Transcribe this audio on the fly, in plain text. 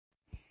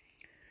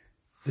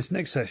This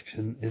next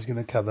section is going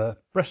to cover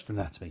breast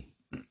anatomy.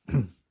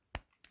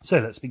 So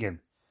let's begin.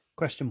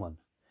 Question 1.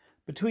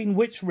 Between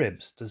which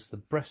ribs does the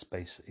breast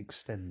base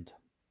extend?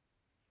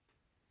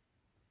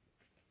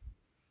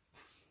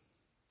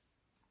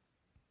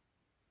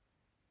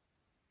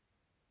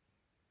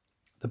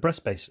 The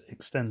breast base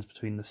extends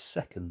between the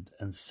 2nd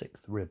and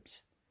 6th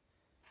ribs.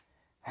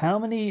 How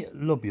many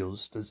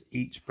lobules does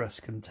each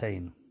breast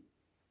contain?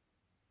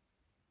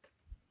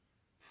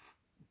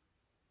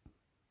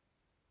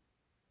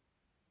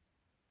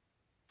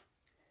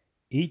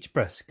 Each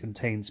breast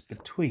contains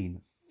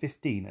between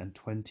 15 and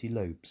 20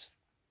 lobes.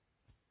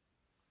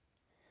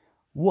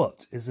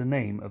 What is the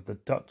name of the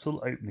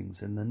ductal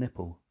openings in the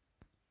nipple?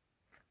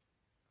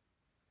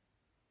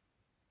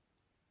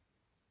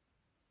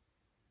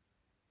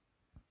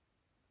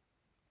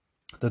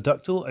 The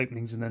ductal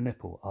openings in the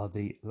nipple are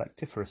the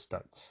lactiferous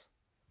ducts.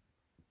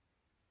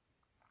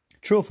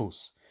 True or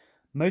false?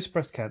 Most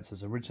breast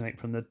cancers originate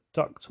from the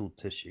ductal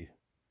tissue.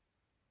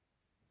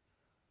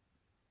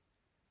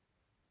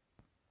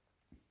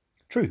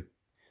 True.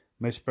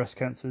 Most breast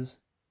cancers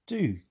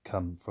do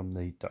come from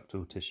the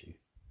ductal tissue.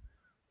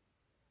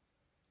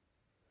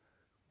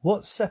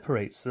 What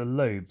separates the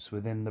lobes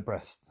within the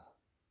breast?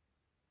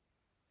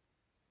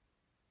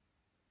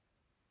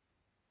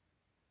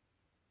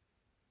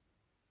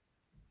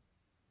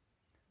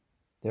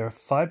 There are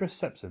fibrous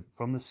septa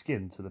from the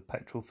skin to the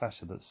pectoral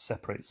fascia that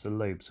separates the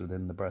lobes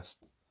within the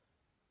breast.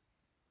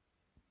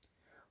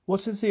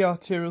 What is the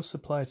arterial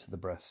supply to the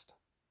breast?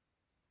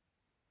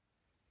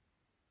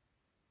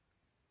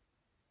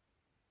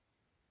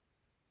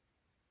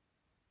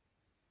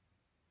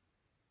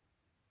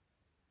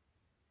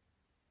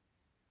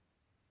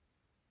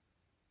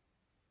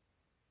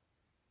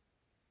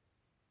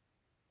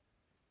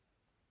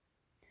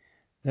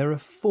 There are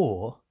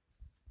 4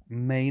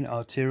 main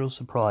arterial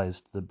supplies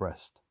to the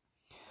breast.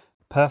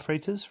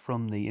 Perforators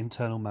from the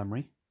internal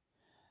mammary,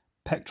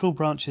 pectoral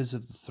branches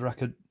of the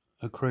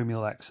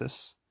thoracoacromial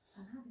axis,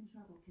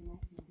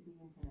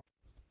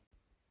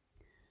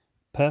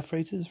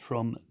 perforators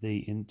from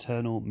the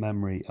internal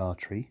mammary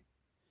artery,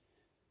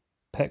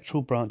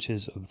 pectoral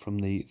branches from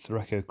the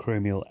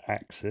thoracoacromial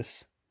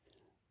axis,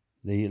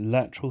 the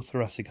lateral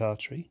thoracic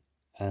artery,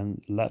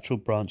 and lateral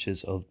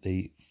branches of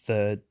the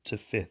 3rd to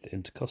 5th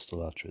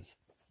intercostal arteries.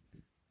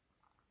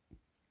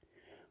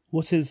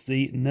 What is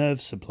the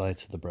nerve supply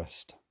to the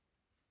breast?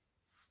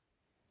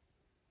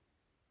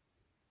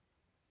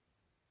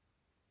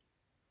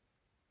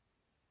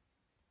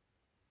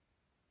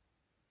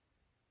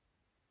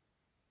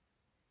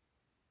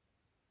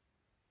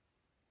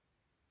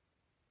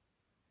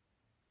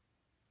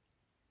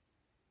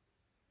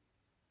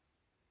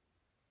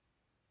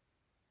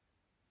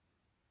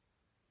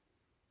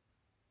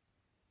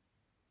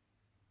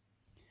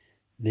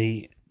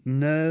 The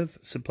nerve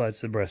supply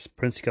to the breast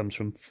principally comes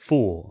from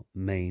 4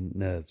 main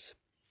nerves.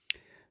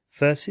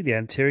 Firstly, the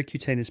anterior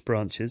cutaneous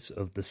branches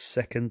of the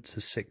 2nd to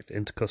 6th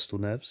intercostal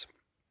nerves,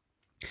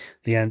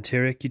 the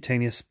anterior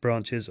cutaneous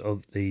branches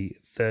of the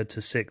 3rd to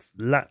 6th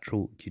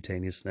lateral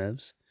cutaneous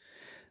nerves,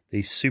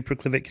 the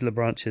supraclavicular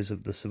branches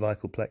of the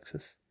cervical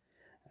plexus,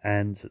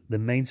 and the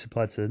main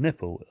supply to the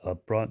nipple are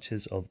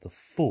branches of the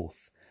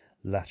 4th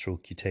lateral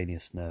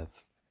cutaneous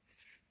nerve.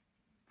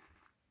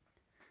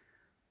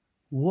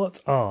 What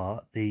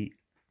are the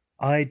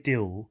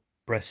ideal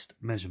breast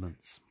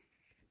measurements?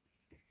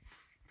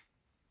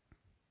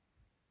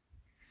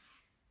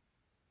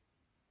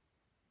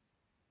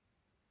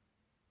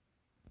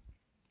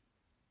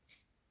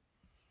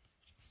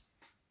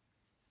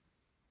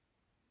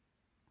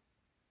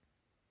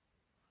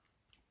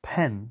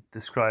 Penn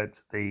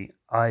described the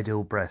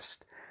ideal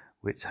breast,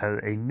 which had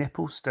a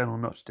nipple-sternal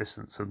notch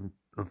distance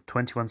of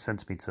 21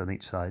 centimeters on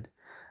each side,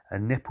 a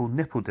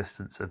nipple-nipple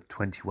distance of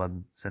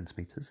 21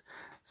 centimeters,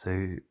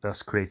 so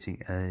thus creating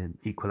an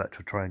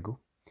equilateral triangle,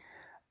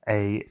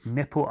 a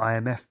nipple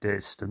IMF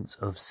distance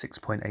of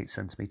 6.8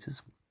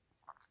 centimeters,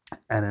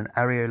 and an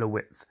areolar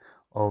width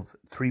of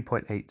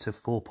 3.8 to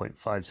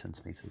 4.5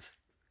 centimeters.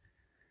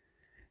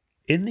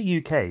 In the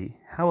UK,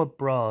 how are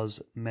bras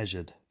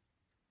measured?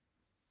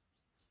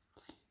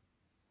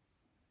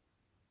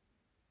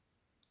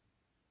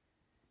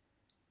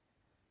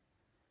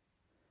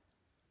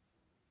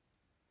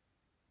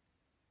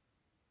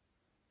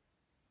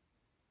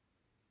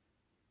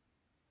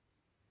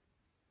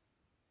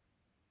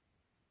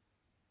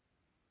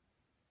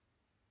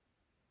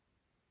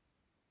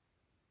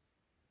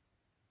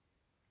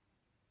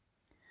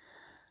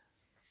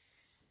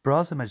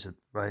 Bras are measured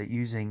by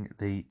using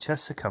the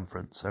chest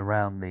circumference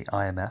around the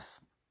IMF.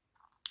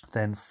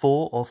 Then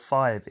 4 or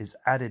 5 is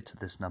added to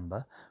this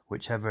number,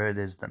 whichever it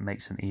is that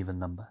makes an even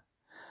number.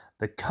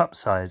 The cup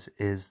size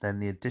is then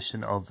the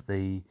addition of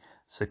the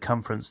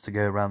circumference to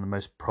go around the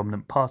most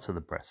prominent part of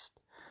the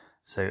breast.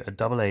 So a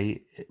double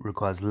A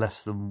requires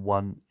less than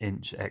 1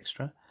 inch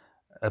extra.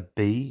 A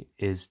B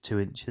is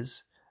 2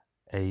 inches.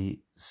 A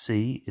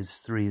C is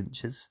 3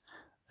 inches.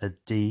 A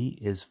D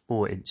is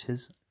 4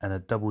 inches, and a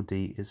double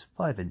D is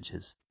 5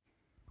 inches.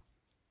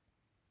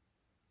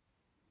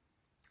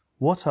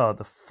 What are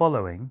the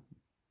following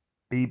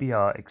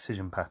BBR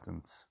excision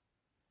patterns?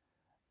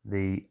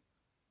 The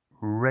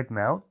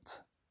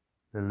Regnault,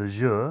 the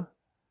Lejeune,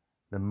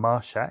 the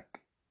Marshak,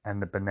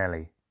 and the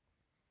Benelli.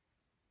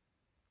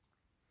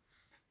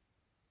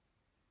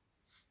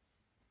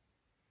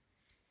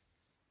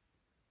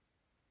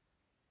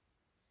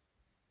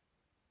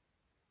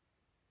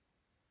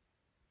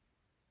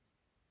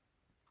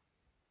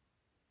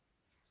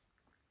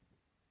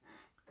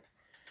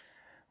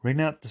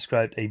 Regnault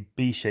described a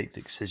B-shaped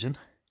excision.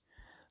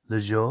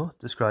 Lejeune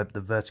described the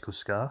vertical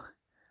scar.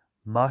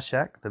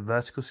 Marshak, the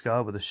vertical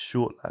scar with a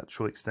short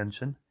lateral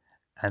extension,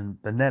 and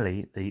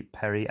Benelli, the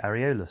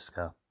periareolar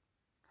scar.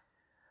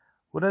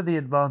 What are the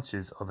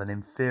advantages of an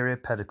inferior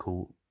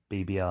pedicle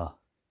BBR?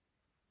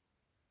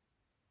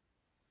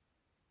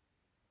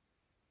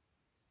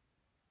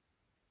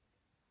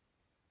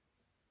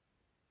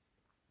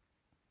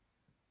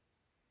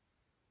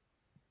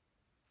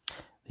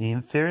 The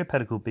inferior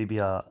pedicle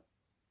BBR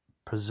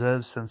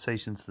preserves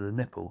sensation to the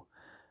nipple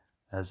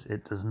as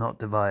it does not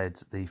divide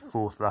the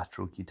fourth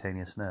lateral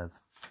cutaneous nerve.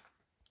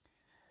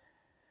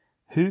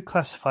 Who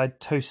classified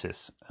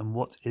ptosis, and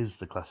what is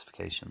the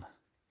classification?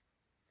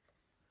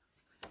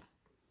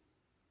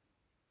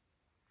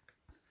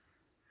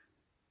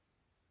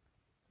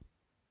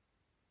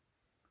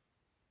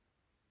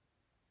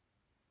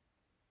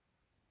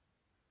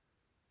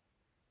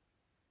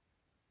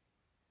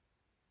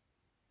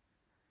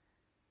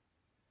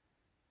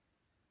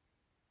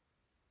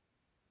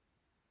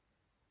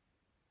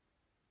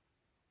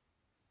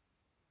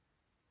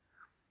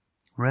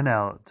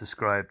 Regnault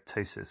described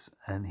ptosis,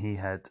 and he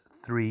had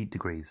 3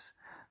 degrees.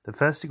 The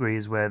first degree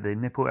is where the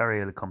nipple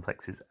areolar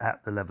complex is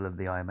at the level of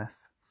the IMF.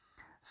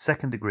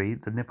 Second degree,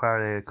 the nipple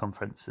areolar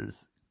complex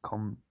is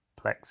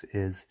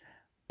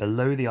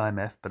below the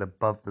IMF but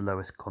above the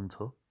lowest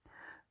contour.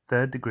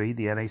 Third degree,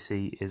 the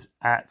NAC is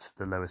at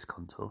the lowest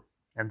contour.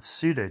 And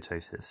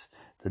pseudotosis,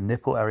 the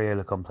nipple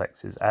areolar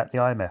complex is at the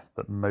IMF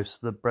but most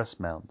of the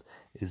breast mound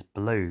is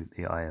below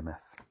the IMF.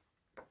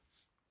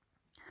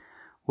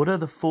 What are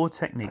the 4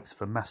 techniques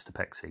for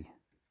mastopexy?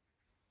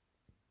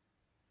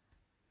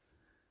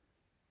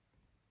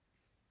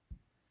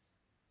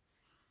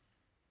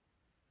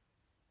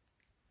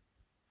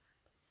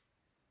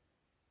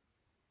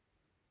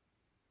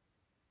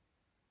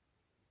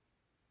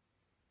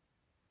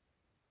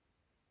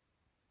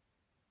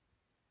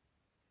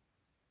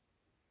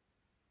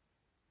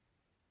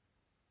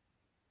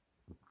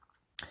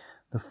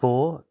 The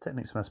 4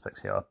 techniques of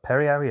mastopexy are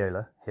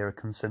periareolar. Here a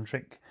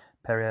concentric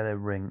periareolar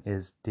ring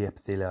is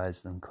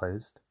deepithelialized and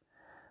closed.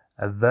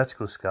 A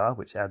vertical scar,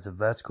 which adds a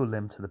vertical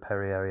limb to the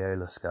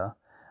periareolar scar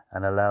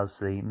and allows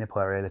the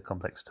nipple areolar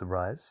complex to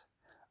rise.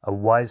 A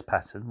Wise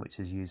pattern,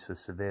 which is used for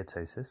severe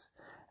ptosis,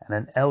 and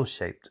an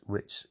L-shaped,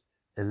 which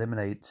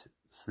eliminates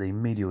the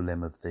medial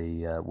limb of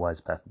the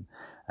Wise pattern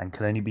and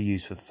can only be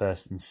used for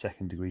first and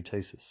second degree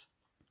ptosis.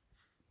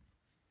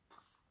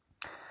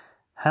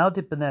 How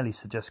did Benelli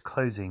suggest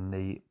closing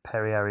the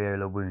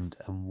periareolar wound,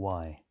 and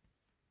why?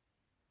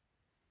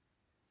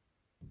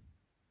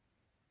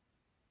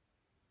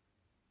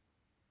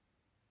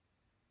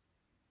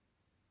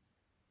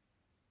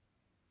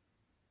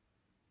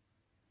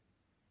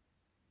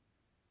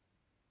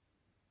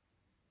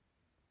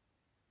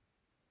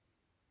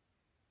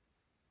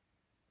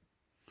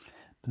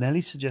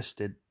 Benelli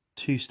suggested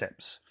 2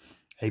 steps: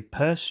 a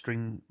purse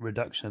string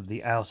reduction of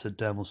the outer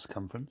dermal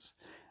circumference,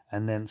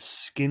 and then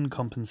skin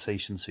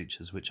compensation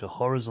sutures, which are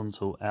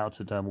horizontal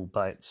outer dermal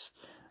bites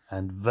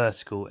and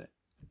vertical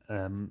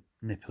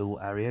nipple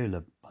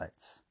areolar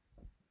bites.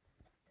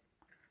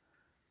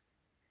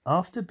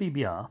 After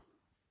BBR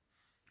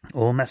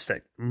or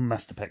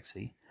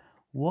mastopexy,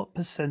 what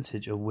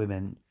percentage of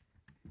women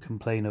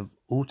complain of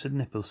altered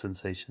nipple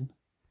sensation,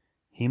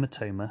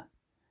 hematoma,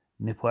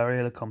 nipple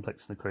areolar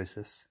complex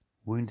necrosis,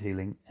 wound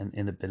healing, and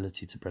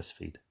inability to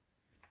breastfeed?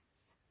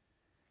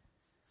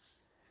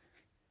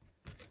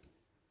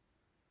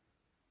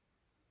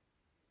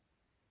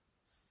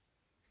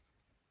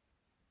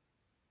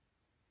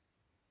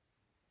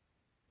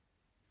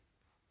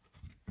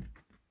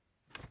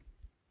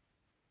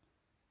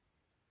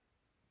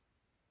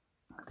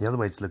 The other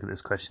way to look at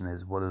this question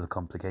is, what are the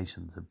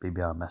complications of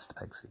BBR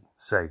mastopexy?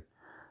 So,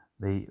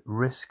 the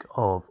risk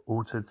of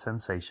altered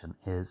sensation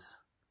is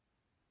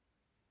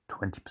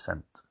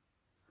 20%.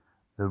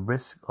 The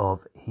risk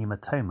of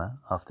hematoma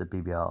after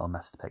BBR or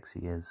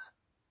mastopexy is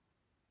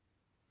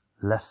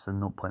less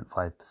than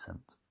 0.5%.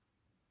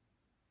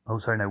 Oh,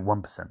 sorry, no,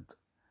 1%.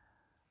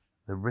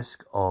 The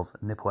risk of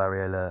nipple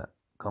areolar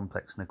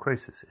complex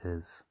necrosis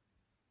is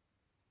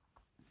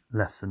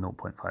less than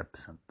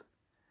 0.5%.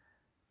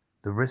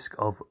 The risk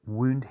of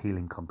wound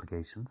healing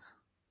complications,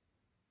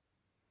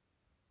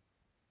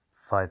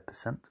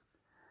 5%,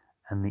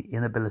 and the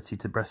inability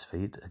to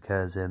breastfeed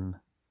occurs in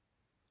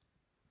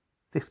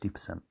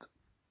 50%.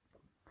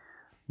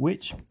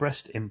 Which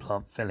breast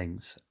implant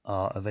fillings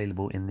are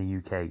available in the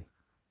UK?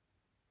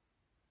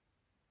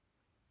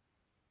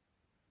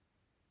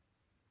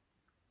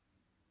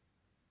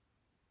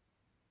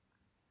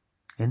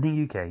 In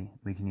the UK,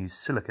 we can use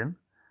silicone,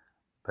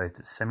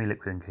 both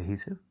semi-liquid and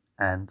cohesive,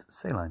 and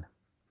saline.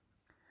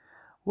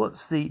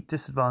 What's the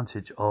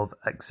disadvantage of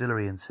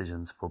axillary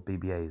incisions for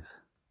BBAs?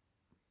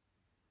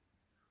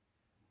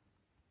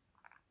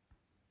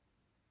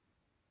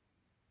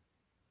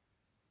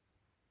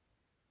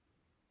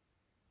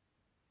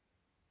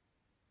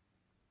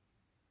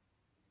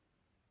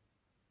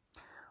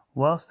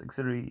 Whilst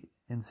axillary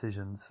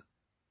incisions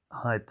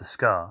hide the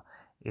scar,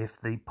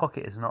 if the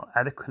pocket is not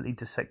adequately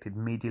dissected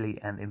medially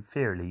and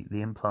inferiorly,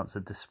 the implants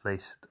are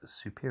displaced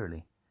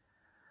superiorly.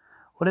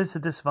 What is the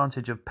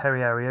disadvantage of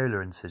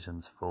periareolar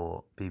incisions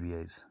for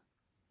BBAs?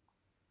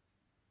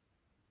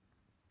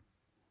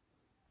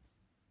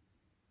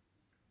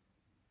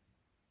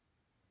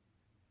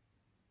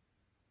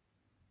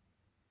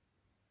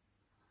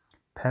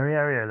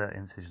 Periareolar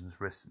incisions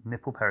risk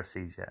nipple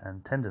paresthesia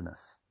and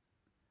tenderness.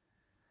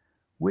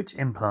 Which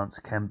implants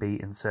can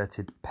be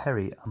inserted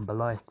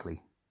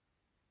peri-umbilically?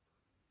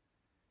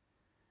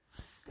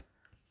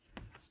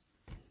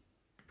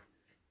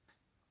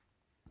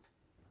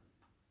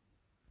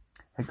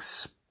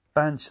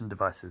 Expansion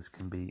devices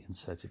can be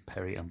inserted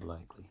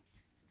peri-umbilically.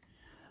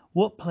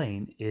 What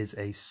plane is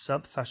a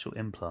subfascial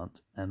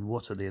implant and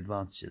what are the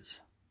advantages?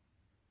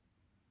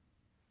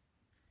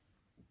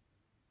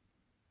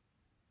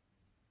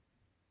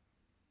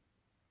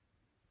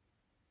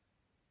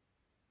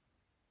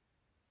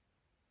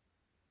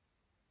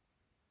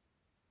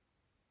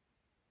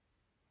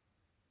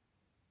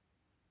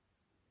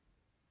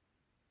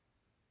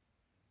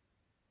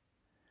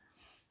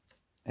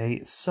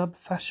 A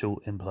subfascial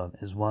implant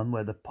is one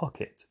where the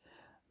pocket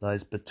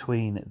lies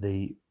between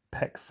the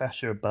pec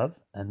fascia above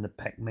and the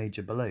pec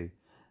major below.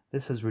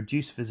 This has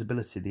reduced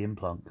visibility of the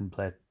implant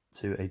compared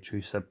to a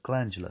true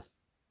subglandular.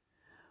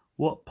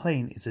 What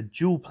plane is a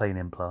dual plane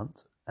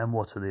implant and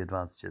what are the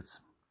advantages?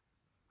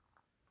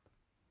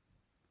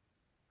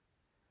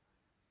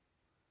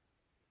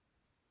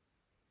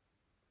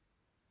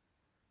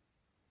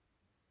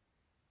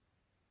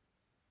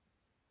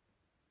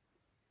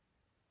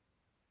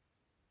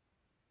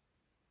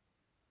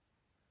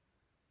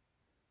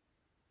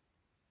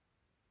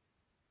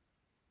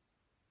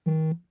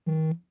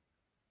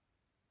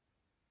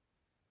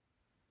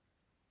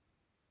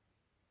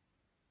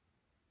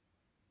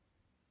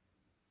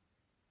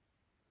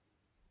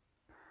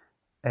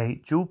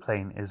 A dual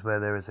plane is where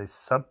there is a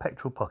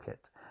subpectoral pocket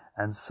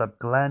and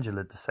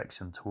subglandular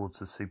dissection towards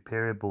the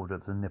superior border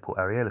of the nipple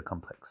areolar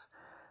complex.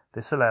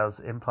 This allows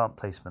implant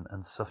placement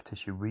and soft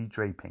tissue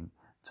redraping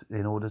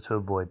in order to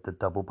avoid the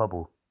double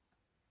bubble.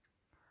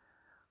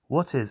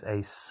 What is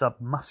a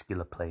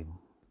submuscular plane?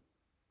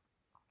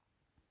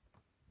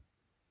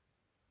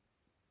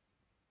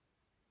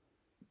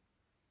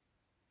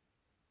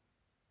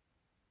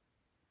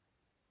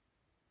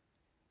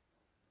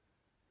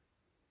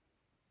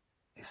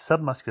 A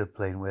submuscular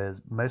plane where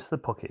most of the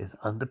pocket is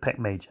under pec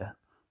major,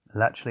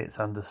 laterally it's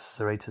under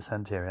serratus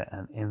anterior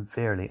and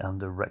inferiorly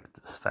under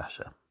rectus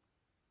fascia.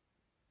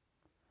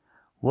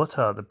 What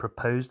are the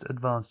proposed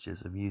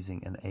advantages of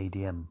using an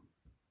ADM?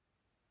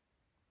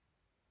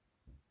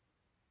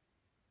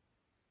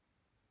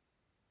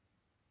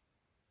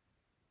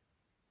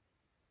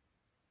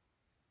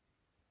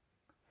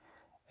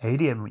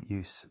 ADM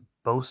use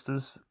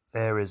bolsters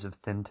areas of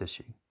thin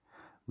tissue,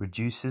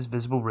 reduces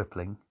visible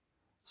rippling,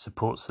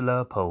 supports the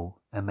lower pole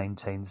and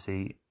maintains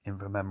the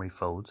inframammary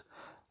fold,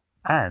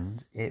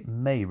 and it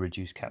may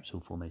reduce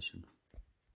capsule formation.